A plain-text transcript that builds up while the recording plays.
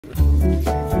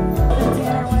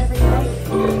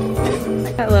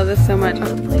I love this so much.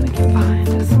 Hopefully we can find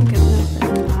some good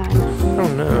stuff in mine. Oh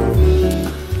no.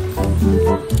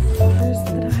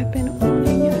 That I've been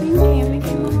wanting. Have you camping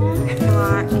in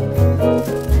black?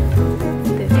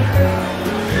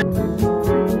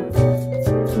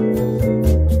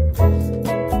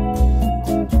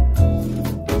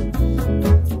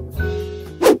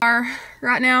 Are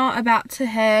right now about to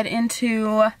head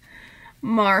into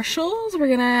Marshall's. We're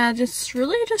gonna just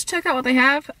check out what they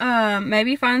have.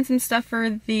 Maybe find some stuff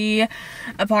for the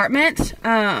apartment.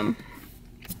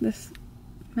 This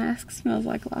mask smells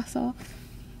like Lysol.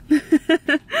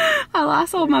 I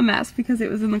Lysoled my mask because it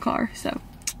was in the car, so.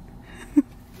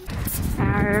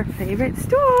 Our favorite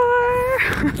store.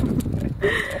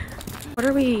 What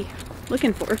are we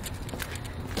looking for?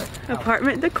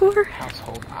 Apartment decor?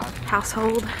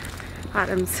 Household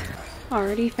items.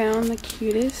 Already found the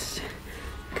cutest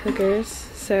cookers,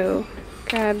 so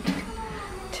grabbed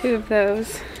 2 of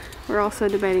those. We're also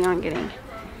debating on getting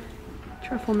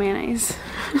truffle mayonnaise.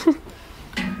 Are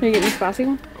you getting the spicy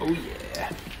one? Oh yeah.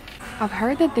 I've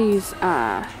heard that these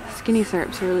skinny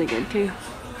syrups are really good too.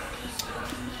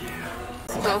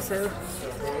 This is also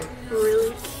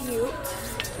really cute.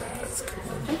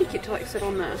 That'd be cute to like sit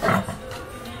on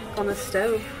the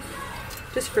stove.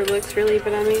 Just for looks really,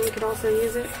 but I mean you could also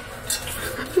use it.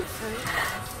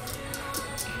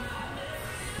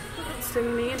 What else do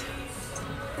we need?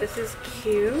 This is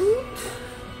cute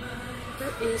for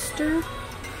Easter.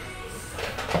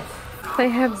 They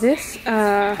have this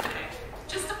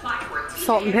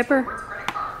salt and pepper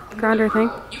grinder thing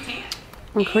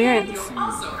on clearance.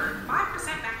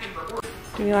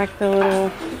 Do you like the little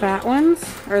fat ones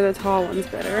or the tall ones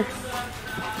better?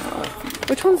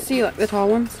 Which ones do you like? The tall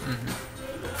ones?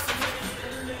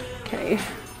 Okay. I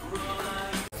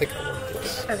think I want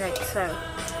this. Okay, so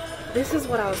this is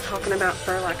what I was talking about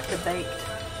for like the baked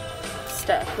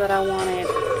stuff that I wanted.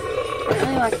 I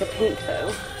really like the pink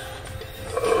though.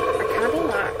 I kind of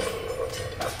like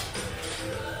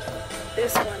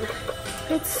this one.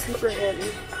 It's super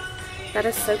heavy. That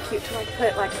is so cute to like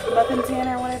put like muffins in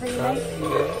or whatever you make.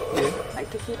 Yeah. Like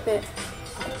to keep it.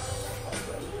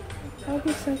 That would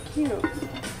be so cute.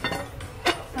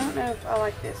 I don't know if I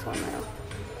like this one though.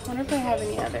 I wonder if they have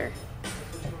any other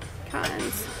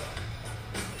kinds.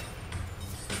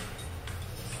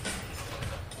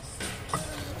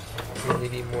 We really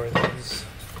need more of these.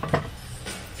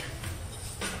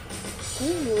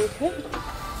 Ooh, we could.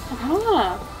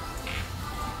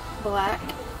 Black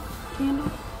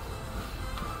candle.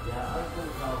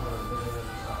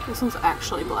 This one's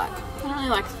actually black. I don't really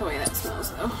like the way that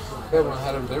smells though. That one I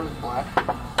had over there was black.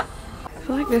 I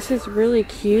feel like this is really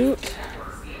cute,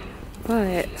 but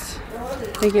I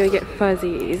think it would get fuzzy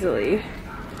easily.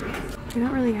 We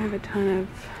don't really have a ton of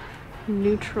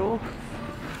neutral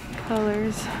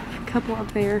colors. A couple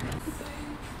up there.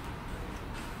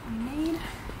 I need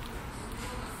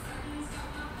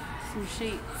some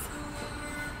sheets.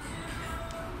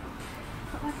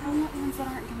 But like I want ones that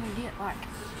aren't gonna get like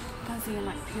fuzzy and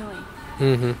like peely.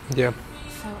 Yeah.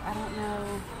 So I don't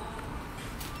know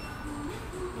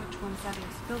which ones that is.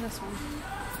 Feel this one.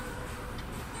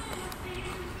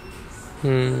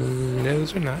 Yeah,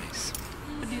 those are nice.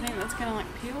 But do you think that's gonna like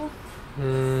peel?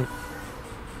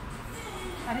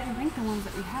 I didn't think the ones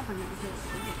that we have were gonna peel.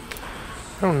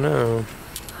 I don't know.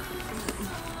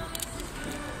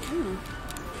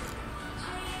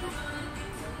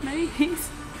 Maybe these.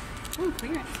 Oh,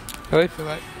 clearance. How do they feel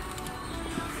like?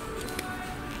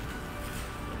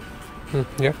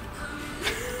 Yeah.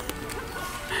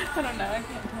 I don't know. I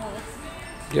can't tell.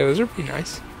 Yeah, those are pretty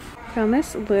nice. Found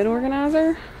this lid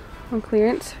organizer on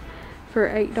clearance for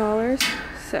 $8.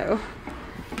 So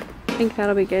I think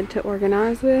that'll be good to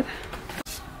organize with.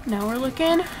 Now we're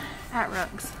looking at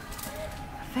rugs.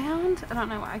 I don't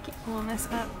know why I keep pulling this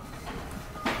up.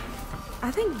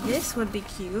 I think this would be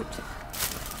cute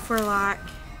for like,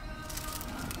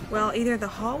 well, either the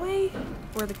hallway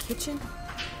or the kitchen.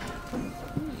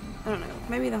 I don't know,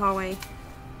 maybe the hallway,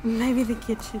 maybe the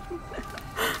kitchen.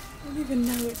 I don't even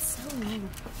know, it's so long.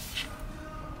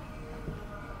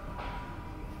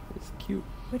 It's cute.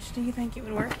 Which do you think it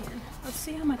would work in? Let's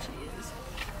see how much it is.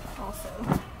 Also,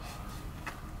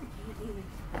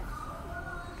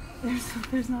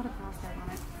 there's not a price tag on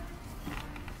it.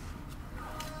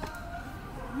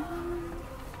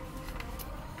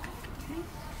 Okay.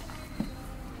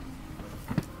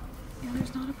 Yeah,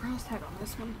 there's not a price tag on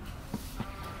this one.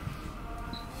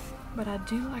 But I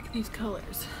do like these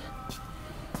colors.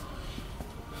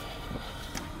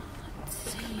 Let's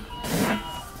see.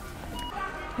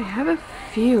 I have a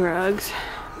few rugs,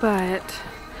 but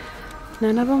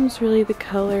none of them's really the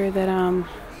color that I'm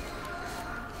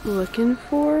looking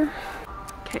for.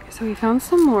 Okay, so we found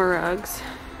some more rugs.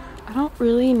 I don't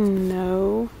really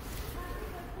know.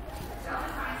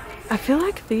 I feel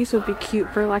like these would be cute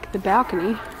for like the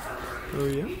balcony. Oh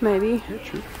yeah? Maybe. Yeah,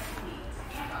 true.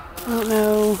 I don't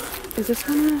know. Is this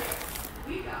one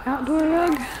an outdoor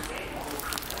rug? I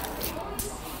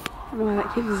don't know why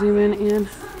that keeps zooming in.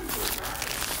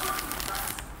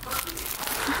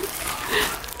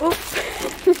 Oops.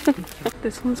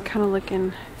 This one's kind of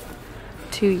looking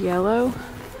too yellow.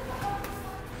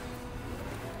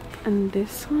 And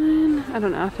this one, I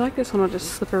don't know. I feel like this one will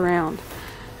just slip around.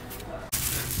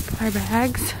 Got our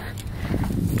bags.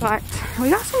 But we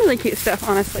got some really cute stuff,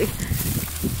 honestly.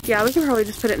 Yeah, we can probably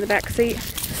just put it in the back seat.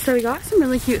 So we got some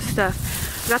really cute stuff.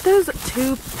 We got those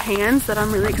 2 pans that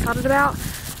I'm really excited about.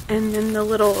 And then the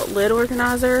little lid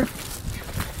organizer.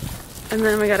 And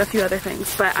then we got a few other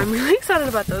things. But I'm really excited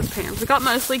about those pans. We got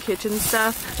mostly kitchen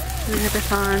stuff. We have to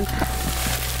find.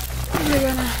 We're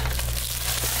gonna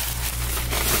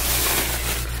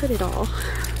put it all.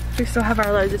 We still have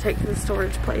our load to take to the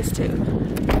storage place too.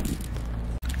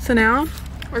 So now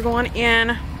we're going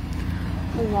in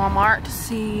Walmart to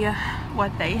see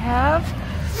what they have.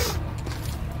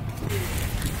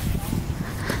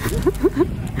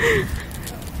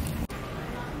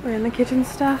 We're in the kitchen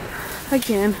stuff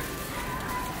again,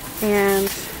 and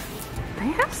they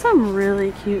have some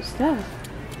really cute stuff.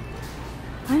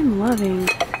 I'm loving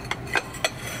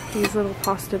these little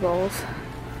pasta bowls.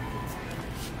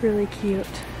 Really cute.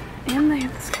 And they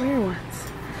have the square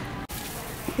ones.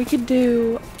 We could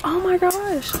do, oh my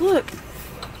gosh, look.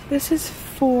 This is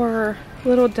for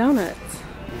little donuts.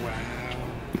 Wow,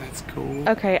 that's cool.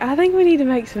 Okay, I think we need to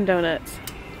make some donuts.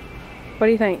 What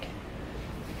do you think?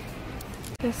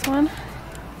 This one's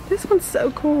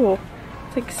so cool.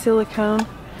 It's like silicone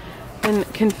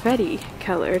and confetti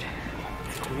colored.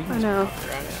 I know.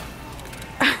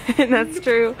 That's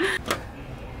true.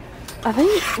 I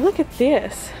think, look at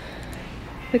this.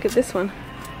 Look at this one.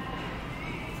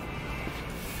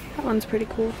 That one's pretty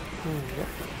cool.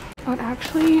 I would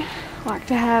actually like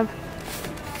to have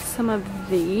some of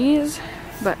these,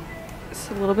 but it's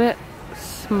a little bit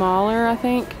smaller, I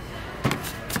think.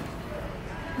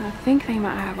 And I think they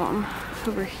might have them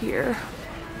over here.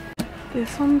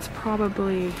 This one's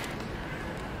probably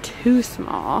too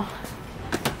small.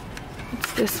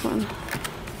 What's this one?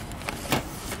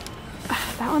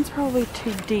 That one's probably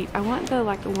too deep. I want the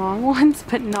like long ones,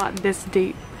 but not this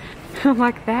deep.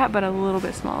 Like that, but a little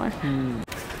bit smaller.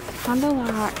 Kinda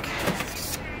like,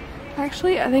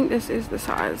 actually I think this is the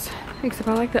size, except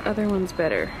I like the other ones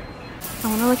better. I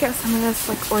want to look at some of this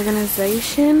like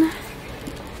organization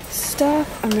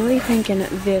stuff. I'm really thinking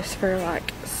this for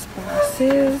like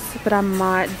spices, but I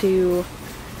might do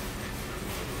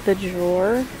the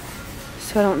drawer.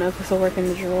 So I don't know if this will work in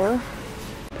the drawer.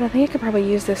 But I think I could probably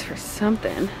use this for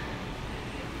something.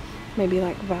 Maybe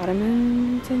like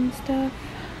vitamins and stuff.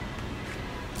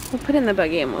 We'll put it in the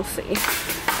buggy and we'll see.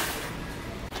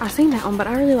 I've seen that one, but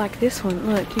I really like this one.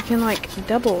 Look, you can like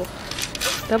double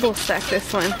stack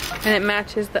this one. And it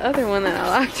matches the other one that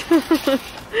I liked.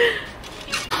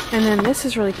 And then this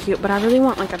is really cute, but I really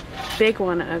want like a big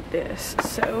one of this.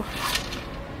 So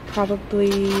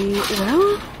probably,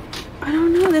 well, I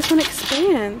don't know. This one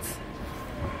expands.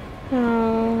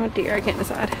 Oh dear, I can't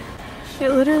decide. It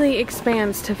literally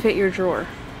expands to fit your drawer.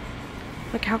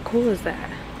 Like, how cool is that?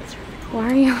 That's really cool. Why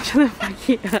are you trying to fuck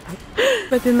it up?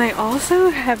 But then they also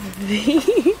have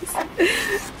these.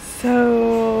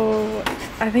 So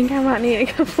I think I might need a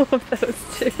couple of those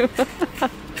too.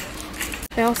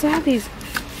 They also have these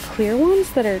clear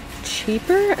ones that are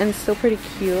cheaper and still pretty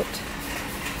cute.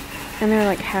 And they're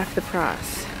like half the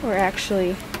price. Or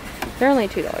actually, they're only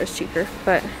 $2 cheaper,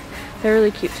 but they're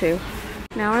really cute too.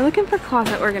 Now we're looking for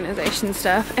closet organization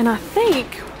stuff, and I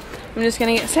think I'm just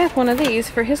gonna get Seth one of these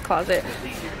for his closet.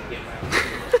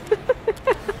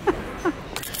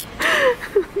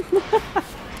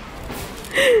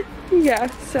 Yeah,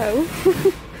 so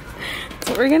that's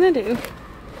what we're gonna do.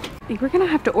 I think we're gonna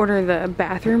have to order the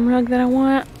bathroom rug that I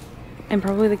want, and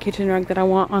probably the kitchen rug that I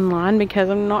want online, because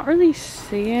I'm not really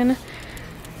seeing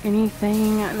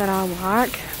anything that I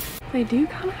like. They do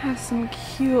kind of have some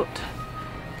cute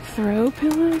throw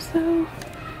pillows though.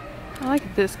 I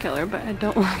like this color, but I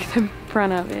don't like the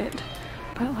front of it.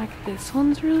 But like this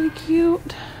one's really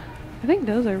cute. I think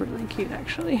those are really cute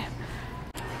actually.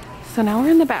 So now we're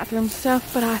in the bathroom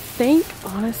stuff, but I think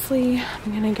honestly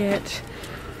I'm gonna get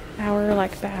our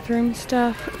like bathroom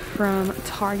stuff from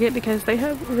Target because they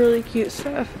have really cute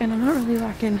stuff, and I'm not really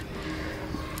liking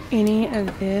any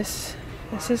of this.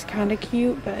 This is kind of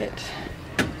cute, but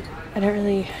I don't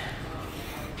really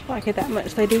like it that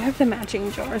much. They do have the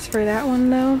matching jars for that one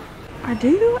though. I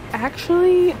do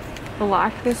actually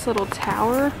like this little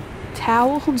towel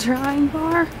drying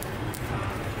bar.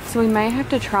 So we may have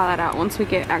to try that out once we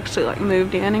get actually like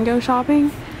moved in and go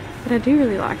shopping. But I do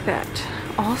really like that.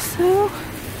 Also,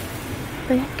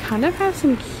 they kind of have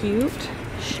some cute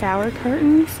shower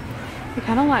curtains. I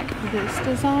kind of like this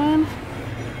design.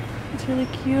 It's really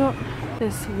cute.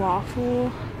 This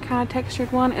waffle kind of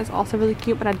textured one is also really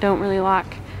cute, but I don't really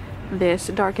like this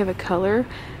dark of a color.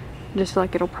 Just feel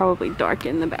like it'll probably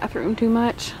darken the bathroom too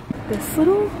much. This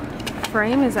little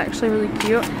frame is actually really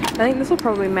cute. I think this will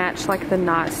probably match like the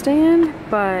nightstand,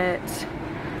 but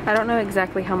I don't know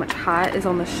exactly how much height is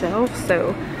on the shelf,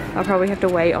 so I'll probably have to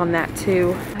wait on that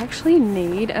too. I actually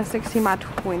need a 16 by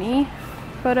 20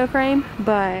 photo frame,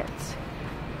 but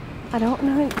I don't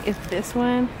know if this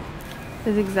one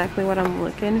is exactly what I'm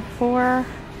looking for,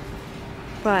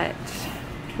 but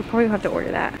we'll probably have to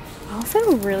order that. I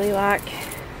also really like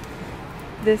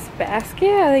this basket.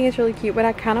 I think it's really cute, but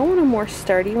I kind of want a more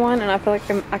sturdy one, and I feel like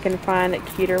I can find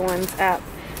cuter ones at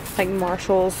like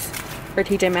Marshall's or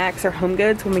TJ Maxx or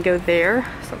HomeGoods when we go there,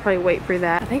 so I'll probably wait for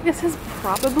that. I think this is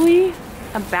probably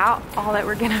about all that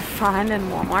we're gonna find in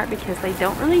Walmart because they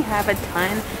don't really have a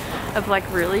ton of like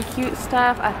really cute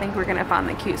stuff. I think we're gonna find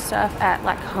the cute stuff at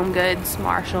like HomeGoods,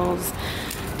 Marshall's,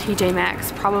 TJ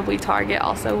Maxx, probably Target.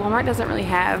 Also, Walmart doesn't really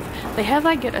have, they have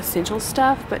like good essential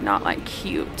stuff, but not like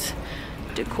cute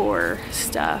decor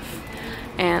stuff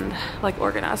and like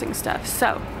organizing stuff.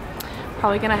 So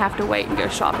probably gonna have to wait and go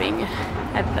shopping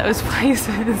at those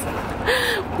places.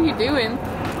 What are you doing?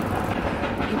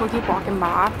 People keep walking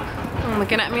by and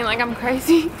looking at me like I'm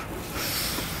crazy.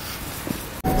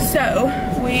 So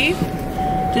we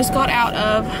just got out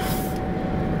of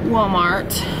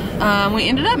Walmart. We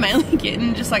ended up mainly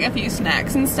getting just like a few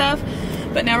snacks and stuff,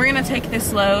 but now we're gonna take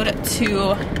this load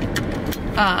to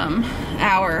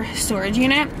our storage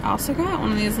unit. I also got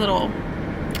one of these little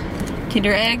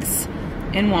Kinder eggs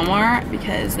in Walmart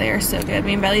because they are so good.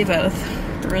 Me and Baylee both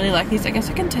really like these. I guess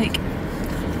I can take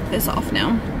this off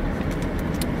now,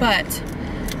 but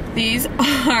these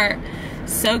are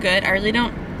so good. I really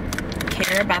don't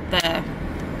care about the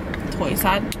toy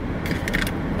side.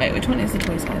 Wait, which one is the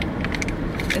toy side?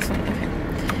 This one, okay.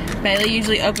 Baylee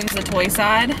usually opens the toy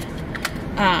side,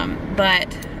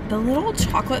 but the little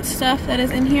chocolate stuff that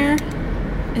is in here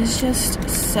is just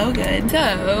so good.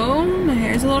 So, my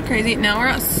hair's a little crazy. Now we're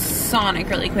at Sonic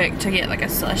really quick to get like a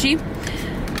slushie.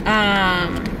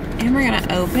 And we're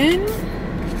gonna open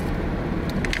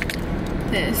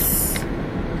this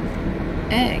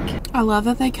egg. I love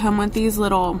that they come with these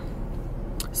little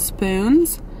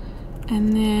spoons,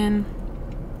 and then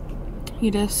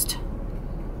you just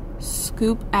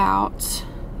scoop out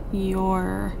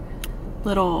your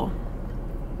little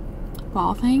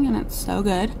ball thing, and it's so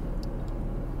good.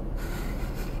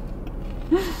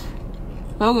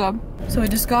 So good. So we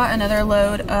just got another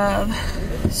load of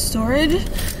storage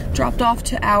dropped off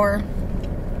to our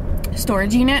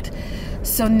storage unit.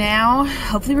 So now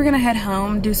hopefully we're gonna head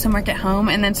home, do some work at home,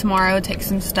 and then tomorrow take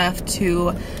some stuff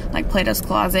to like Plato's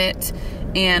Closet,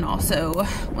 and also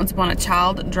Once Upon a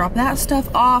Child, drop that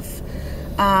stuff off,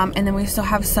 and then we still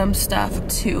have some stuff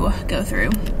to go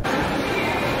through.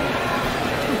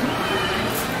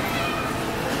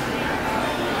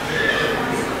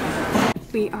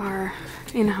 We are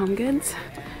in HomeGoods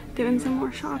doing some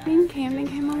more shopping. Camden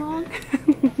came along.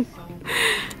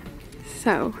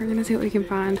 So we're gonna see what we can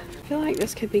find. I feel like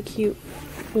this could be cute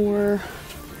for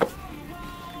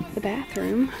the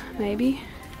bathroom, maybe.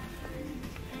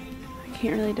 I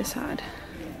can't really decide.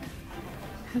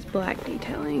 It has black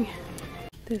detailing.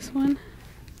 This one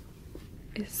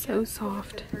is so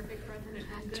soft.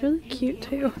 It's really cute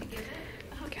too.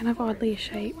 It's kind of oddly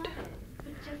shaped.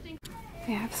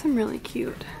 They have some really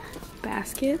cute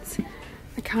baskets.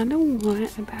 I kind of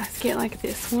want a basket like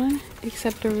this one,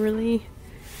 except a really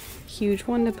huge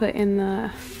one to put in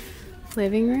the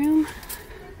living room.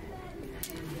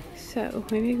 So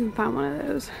maybe you can find one of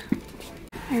those.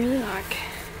 I really like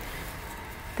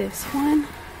this one,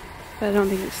 but I don't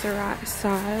think it's the right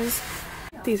size.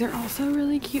 These are also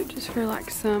really cute just for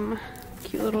like some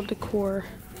cute little decor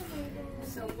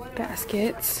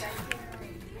baskets.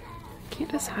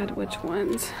 Can't decide which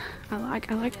ones I like.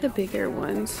 I like the bigger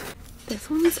ones. This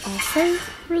one's also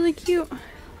really cute.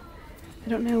 I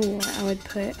don't know what I would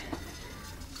put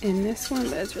in this one,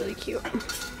 but it's really cute.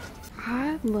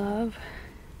 I love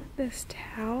this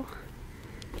towel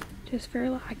just for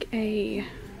like a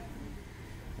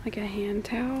hand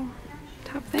towel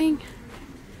type thing.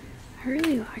 I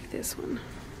really like this one,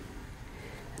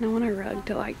 and I want a rug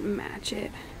to like match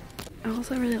it. I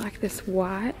also really like this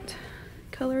white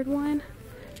colored one.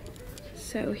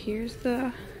 So here's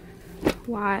the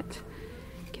white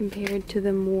compared to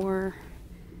the more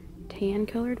tan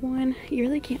colored one. You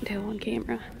really can't tell on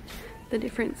camera the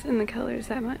difference in the colors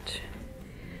that much.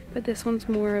 But this one's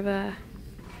more of a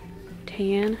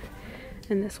tan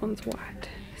and this one's white.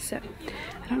 So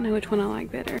I don't know which one I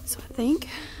like better. So I think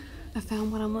I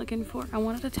found what I'm looking for. I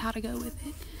wanted a towel to go with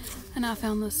it, and I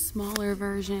found the smaller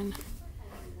version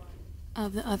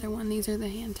of the other one. These are the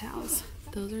hand towels.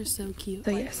 Those are so cute.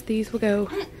 So yes, these will go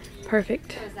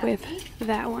perfect with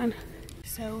that one.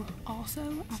 So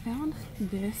also I found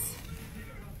this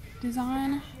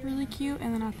design really cute,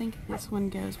 and then I think this one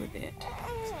goes with it.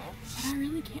 But I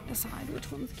really can't decide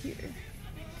which one's cuter.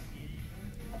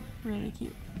 Really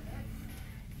cute.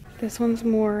 This one's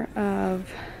more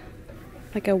of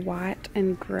like a white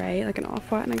and gray, like an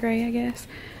off-white and a gray, I guess.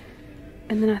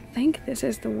 And then I think this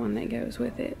is the one that goes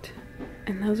with it.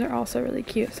 And those are also really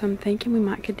cute. So I'm thinking we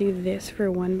might could do this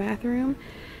for one bathroom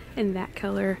and that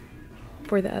color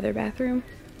for the other bathroom.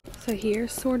 So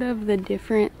here's sort of the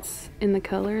difference in the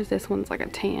colors. This one's like a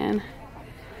tan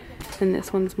and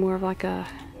this one's more of like a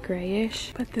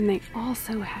grayish. But then they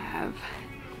also have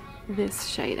this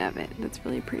shade of it that's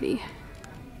really pretty.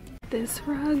 This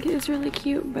rug is really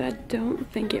cute, but I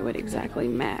don't think it would exactly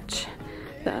match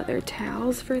the other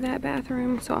towels for that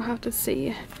bathroom, so I'll have to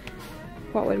see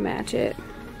what would match it.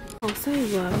 Also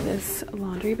love this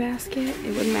laundry basket.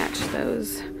 It would match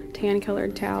those tan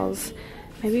colored towels,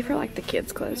 maybe for like the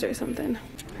kids' clothes or something.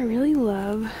 I really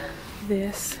love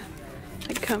this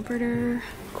like comforter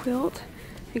quilt,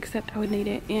 except I would need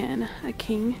it in a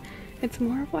king. It's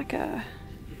more of like a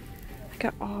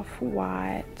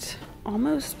off-white,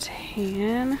 almost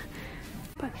tan,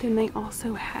 but then they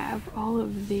also have all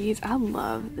of these. I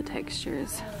love the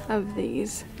textures of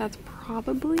these. That's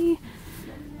probably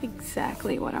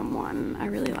exactly what I'm wanting. I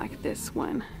really like this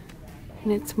one,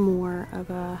 and it's more of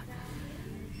a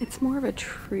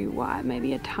true white,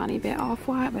 maybe a tiny bit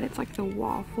off-white, but it's like the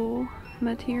waffle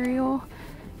material.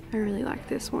 I really like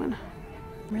this one.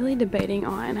 I'm really debating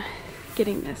on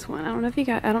getting this one. I don't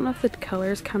know if the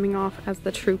color is coming off as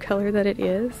the true color that it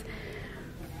is,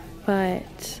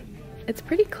 but it's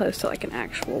pretty close to like an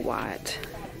actual white.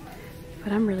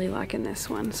 But I'm really liking this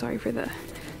one. Sorry the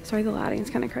lighting is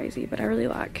kind of crazy, but I really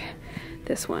like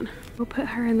this one. We'll put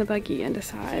her in the buggy and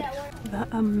decide. The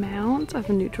amount of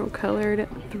neutral colored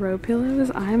throw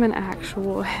pillows, I'm an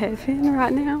actual heaven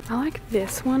right now. I like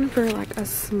this one for like a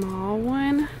small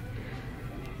one,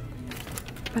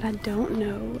 but I don't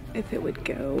know if it would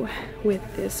go with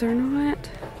this or not.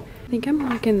 I think I'm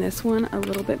liking this one a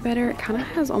little bit better. It kind of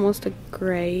has almost a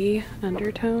gray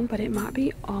undertone, but it might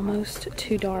be almost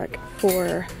too dark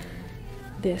for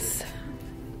this.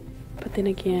 But then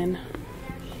again,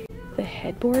 the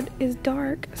headboard is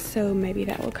dark, so maybe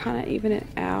that will kind of even it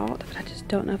out, but I just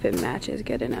don't know if it matches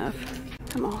good enough.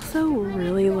 I'm also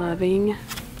really loving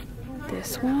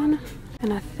this one,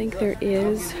 and I think there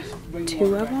is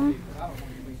two of them,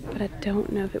 but I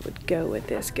don't know if it would go with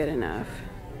this good enough.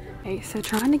 Okay, so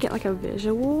trying to get like a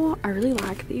visual, I really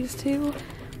like these two,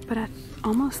 but I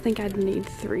almost think I'd need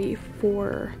three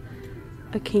for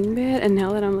a king bed, and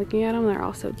now that I'm looking at them, they're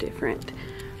also different.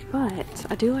 But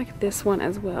I do like this one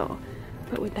as well.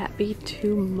 But would that be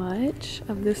too much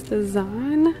of this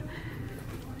design?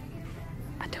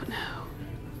 I don't know.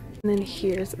 And then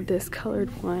here's this colored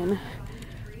one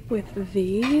with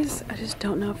these. I just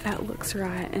don't know if that looks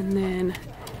right. And then,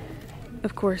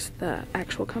 of course, the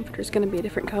actual comforter is going to be a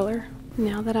different color.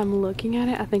 Now that I'm looking at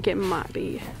it, I think it might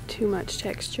be too much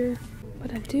texture.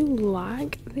 But I do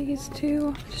like these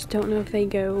two. I just don't know if they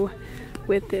go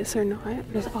with this or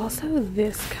not. There's also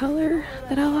this color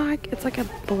that I like. It's like a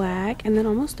black and then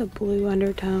almost a blue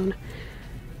undertone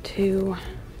too.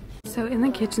 So in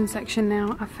the kitchen section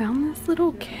now, I found this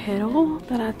little kettle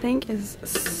that I think is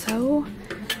so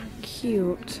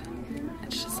cute.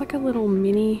 It's just like a little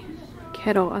mini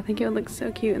kettle. I think it would look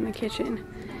so cute in the kitchen.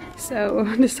 So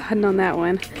I'm deciding on that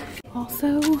one.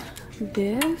 Also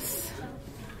this,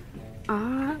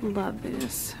 I love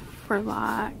this for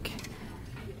like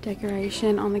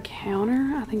decoration on the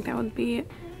counter. I think that would be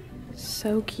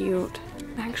so cute.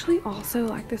 I actually also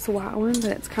like this white one,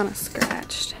 but it's kind of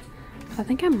scratched. I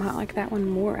think I might like that one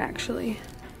more actually.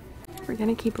 We're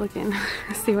gonna keep looking,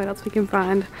 see what else we can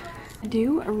find. I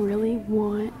do really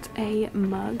want a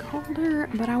mug holder,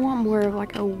 but I want more of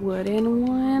like a wooden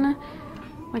one,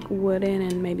 like wooden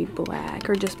and maybe black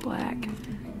or just black.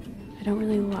 I don't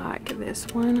really like this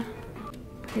one.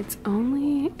 It's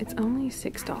only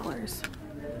 $6.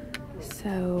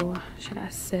 So should I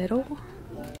settle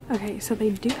Okay, so they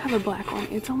do have a black one.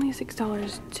 It's only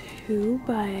 $6 too,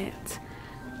 but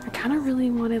I kind of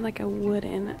really wanted like a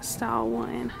wooden style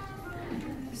one.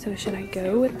 So should I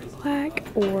go with the black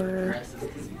or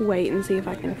wait and see if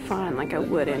I can find like a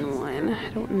wooden one? I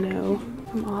don't know.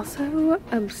 I'm also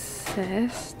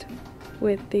obsessed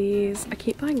with these. I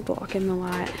keep like blocking the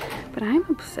light, but I'm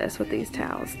obsessed with these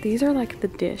towels. These are like the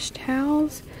dish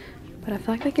towels, but I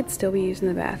feel like they could still be used in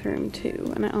the bathroom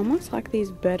too. And I almost like these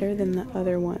better than the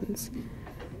other ones.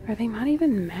 Or they might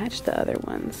even match the other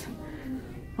ones,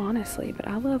 honestly. But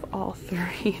I love all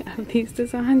three of these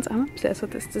designs. I'm obsessed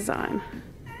with this design.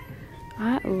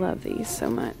 I love these so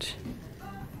much.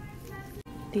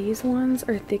 These ones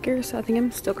are thicker, so I think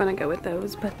I'm still gonna go with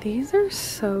those. But these are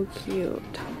so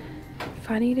cute.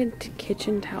 If I needed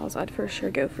kitchen towels, I'd for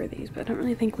sure go for these, but I don't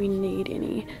really think we need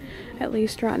any, at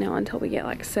least right now, until we get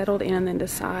like settled in and then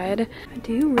decide. I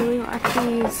do really like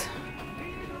these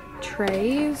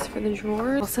trays for the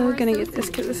drawers. Also gonna get this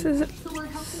because this is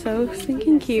so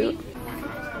stinking cute.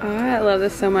 I love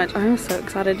this so much. I'm so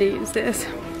excited to use this.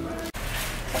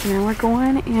 Now we're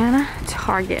going in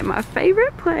Target, my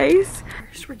favorite place.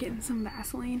 First we're getting some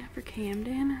Vaseline for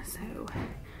Camden, so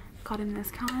got him this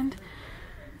kind.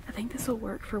 I think this will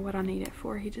work for what I need it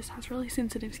for. He just has really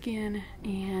sensitive skin,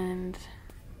 and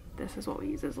this is what we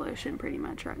use as lotion pretty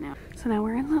much right now. So now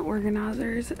we're in the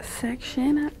organizers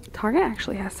section. Target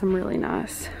actually has some really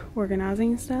nice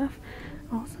organizing stuff.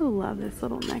 I also love this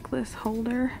little necklace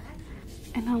holder,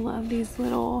 and I love these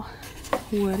little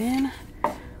wooden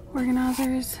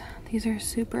organizers. These are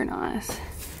super nice.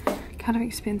 Kind of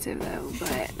expensive though,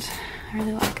 but I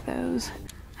really like those.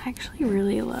 I actually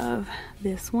really love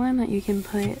this one that you can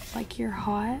put like your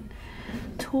hot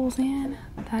tools in.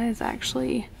 That is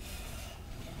actually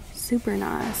super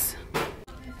nice.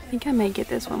 I think I may get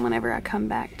this one whenever I come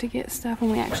back to get stuff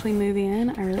when we actually move in.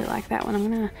 I really like that one. I'm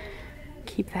gonna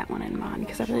keep that one in mind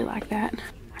because I really like that.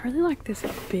 I really like this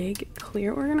big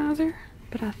clear organizer,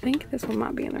 but I think this one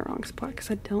might be in the wrong spot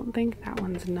because I don't think that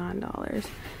one's $9.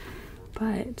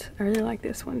 But I really like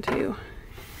this one too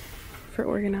for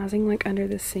organizing like under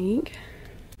the sink.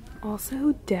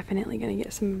 Also definitely gonna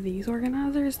get some of these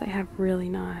organizers. They have really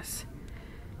nice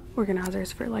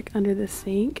organizers for like under the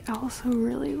sink. I also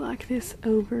really like this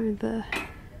over the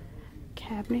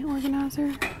cabinet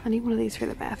organizer. I need one of these for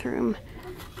the bathroom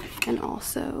and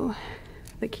also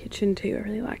the kitchen too. I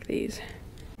really like these.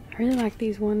 I really like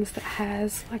these ones that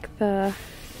has like the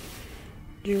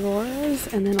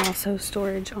drawers and then also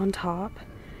storage on top.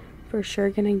 For sure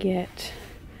gonna get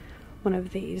one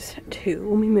of these too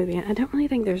when we move in. I don't really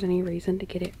think there's any reason to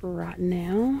get it right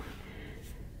now,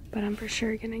 but I'm for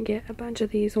sure gonna get a bunch of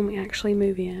these when we actually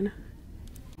move in.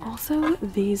 Also,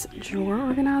 these drawer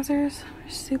organizers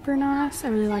are super nice. I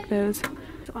really like those.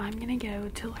 So I'm gonna go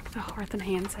to like the hearth and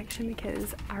hand section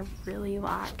because I really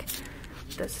like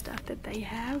the stuff that they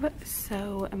have.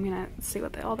 So I'm gonna see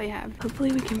what all they have.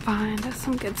 Hopefully we can find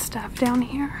some good stuff down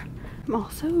here. I'm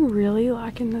also really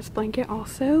liking this blanket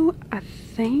also. I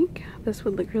think this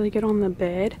would look really good on the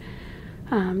bed,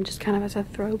 just kind of as a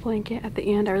throw blanket at the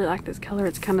end. I really like this color.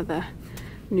 It's kind of the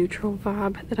neutral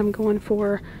vibe that I'm going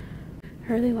for.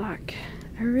 I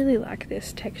really like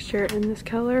this texture and this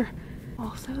color.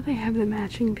 Also, they have the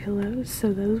matching pillows,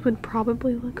 so those would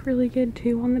probably look really good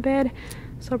too on the bed.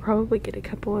 So I'll probably get a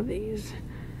couple of these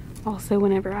also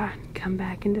whenever I come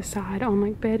back and decide on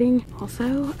like bedding.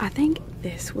 Also, I think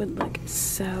this would look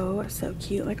so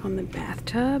cute like on the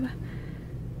bathtub.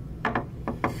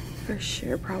 For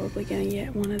sure probably gonna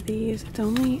get one of these. It's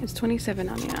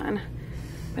 $27.99,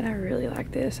 but I really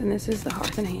like this, and this is the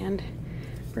Hearth and Hand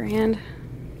brand.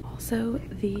 Also,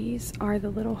 these are the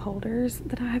little holders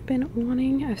that I've been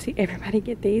wanting. I've seen everybody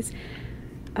get these.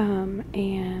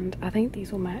 And I think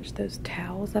these will match those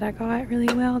towels that I got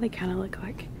really well. They kind of look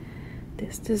like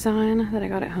this design that I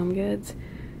got at Homegoods.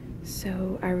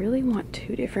 So I really want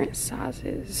 2 different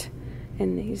sizes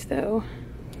in these though.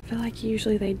 I feel like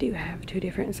usually they do have 2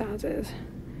 different sizes,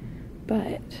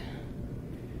 but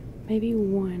maybe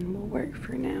one will work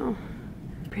for now.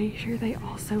 Pretty sure they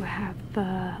also have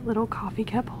the little coffee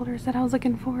cup holders that I was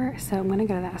looking for. So I'm gonna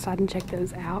go to that side and check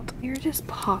those out. They're just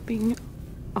popping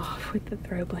off with the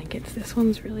throw blankets. This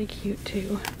one's really cute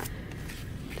too.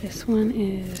 This one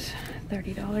is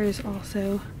 $30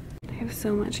 also. They have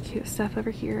so much cute stuff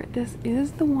over here. This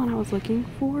is the one I was looking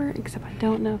for, except I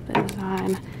don't know if the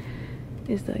design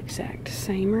is the exact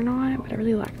same or not, but I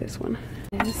really like this one.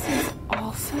 This is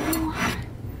also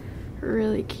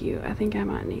really cute. I think I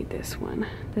might need this one.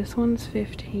 This one's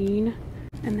 $15.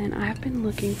 And then I've been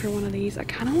looking for one of these. I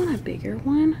kind of want a bigger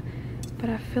one, but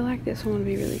I feel like this one would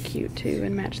be really cute too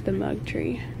and match the mug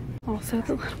tree. Also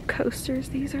the little coasters,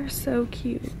 these are so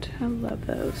cute. I love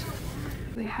those.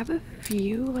 They have a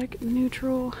few like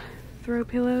neutral throw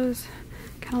pillows.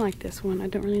 Kind of like this one. I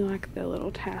don't really like the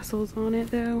little tassels on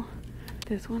it though.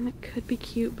 This one could be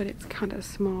cute, but it's kind of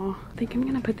small. I think I'm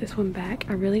gonna put this one back.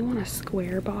 I really want a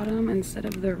square bottom instead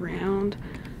of the round.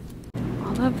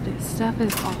 All of this stuff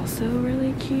is also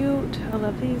really cute. I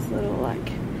love these little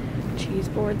like cheese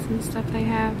boards and stuff they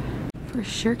have. For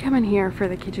sure coming here for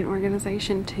the kitchen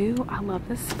organization too. I love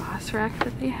the spice rack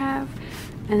that they have,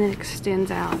 and it extends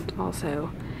out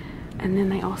also. And then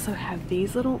they also have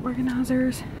these little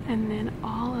organizers, and then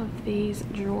all of these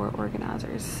drawer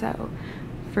organizers. So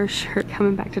for sure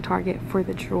coming back to Target for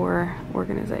the drawer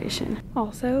organization.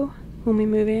 Also, when we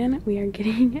move in, we are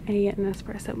getting an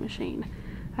espresso machine.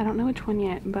 I don't know which one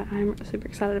yet, but I'm super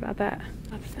excited about that.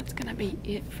 I think that's gonna be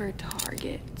it for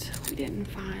Target. We didn't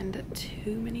find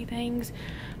too many things,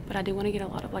 but I do want to get a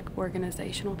lot of like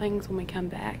organizational things when we come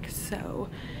back, so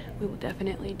we will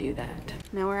definitely do that.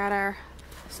 Now we're at our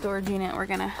storage unit. We're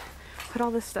gonna put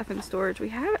all this stuff in storage. We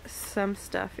have some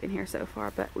stuff in here so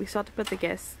far, but we still have to put the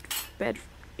guest bed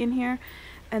in here,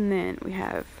 and then we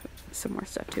have some more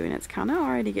stuff too, and it's kind of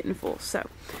already getting full. So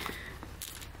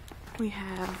we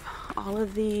have all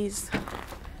of these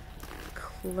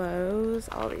clothes,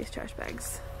 all these trash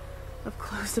bags of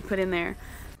clothes to put in there.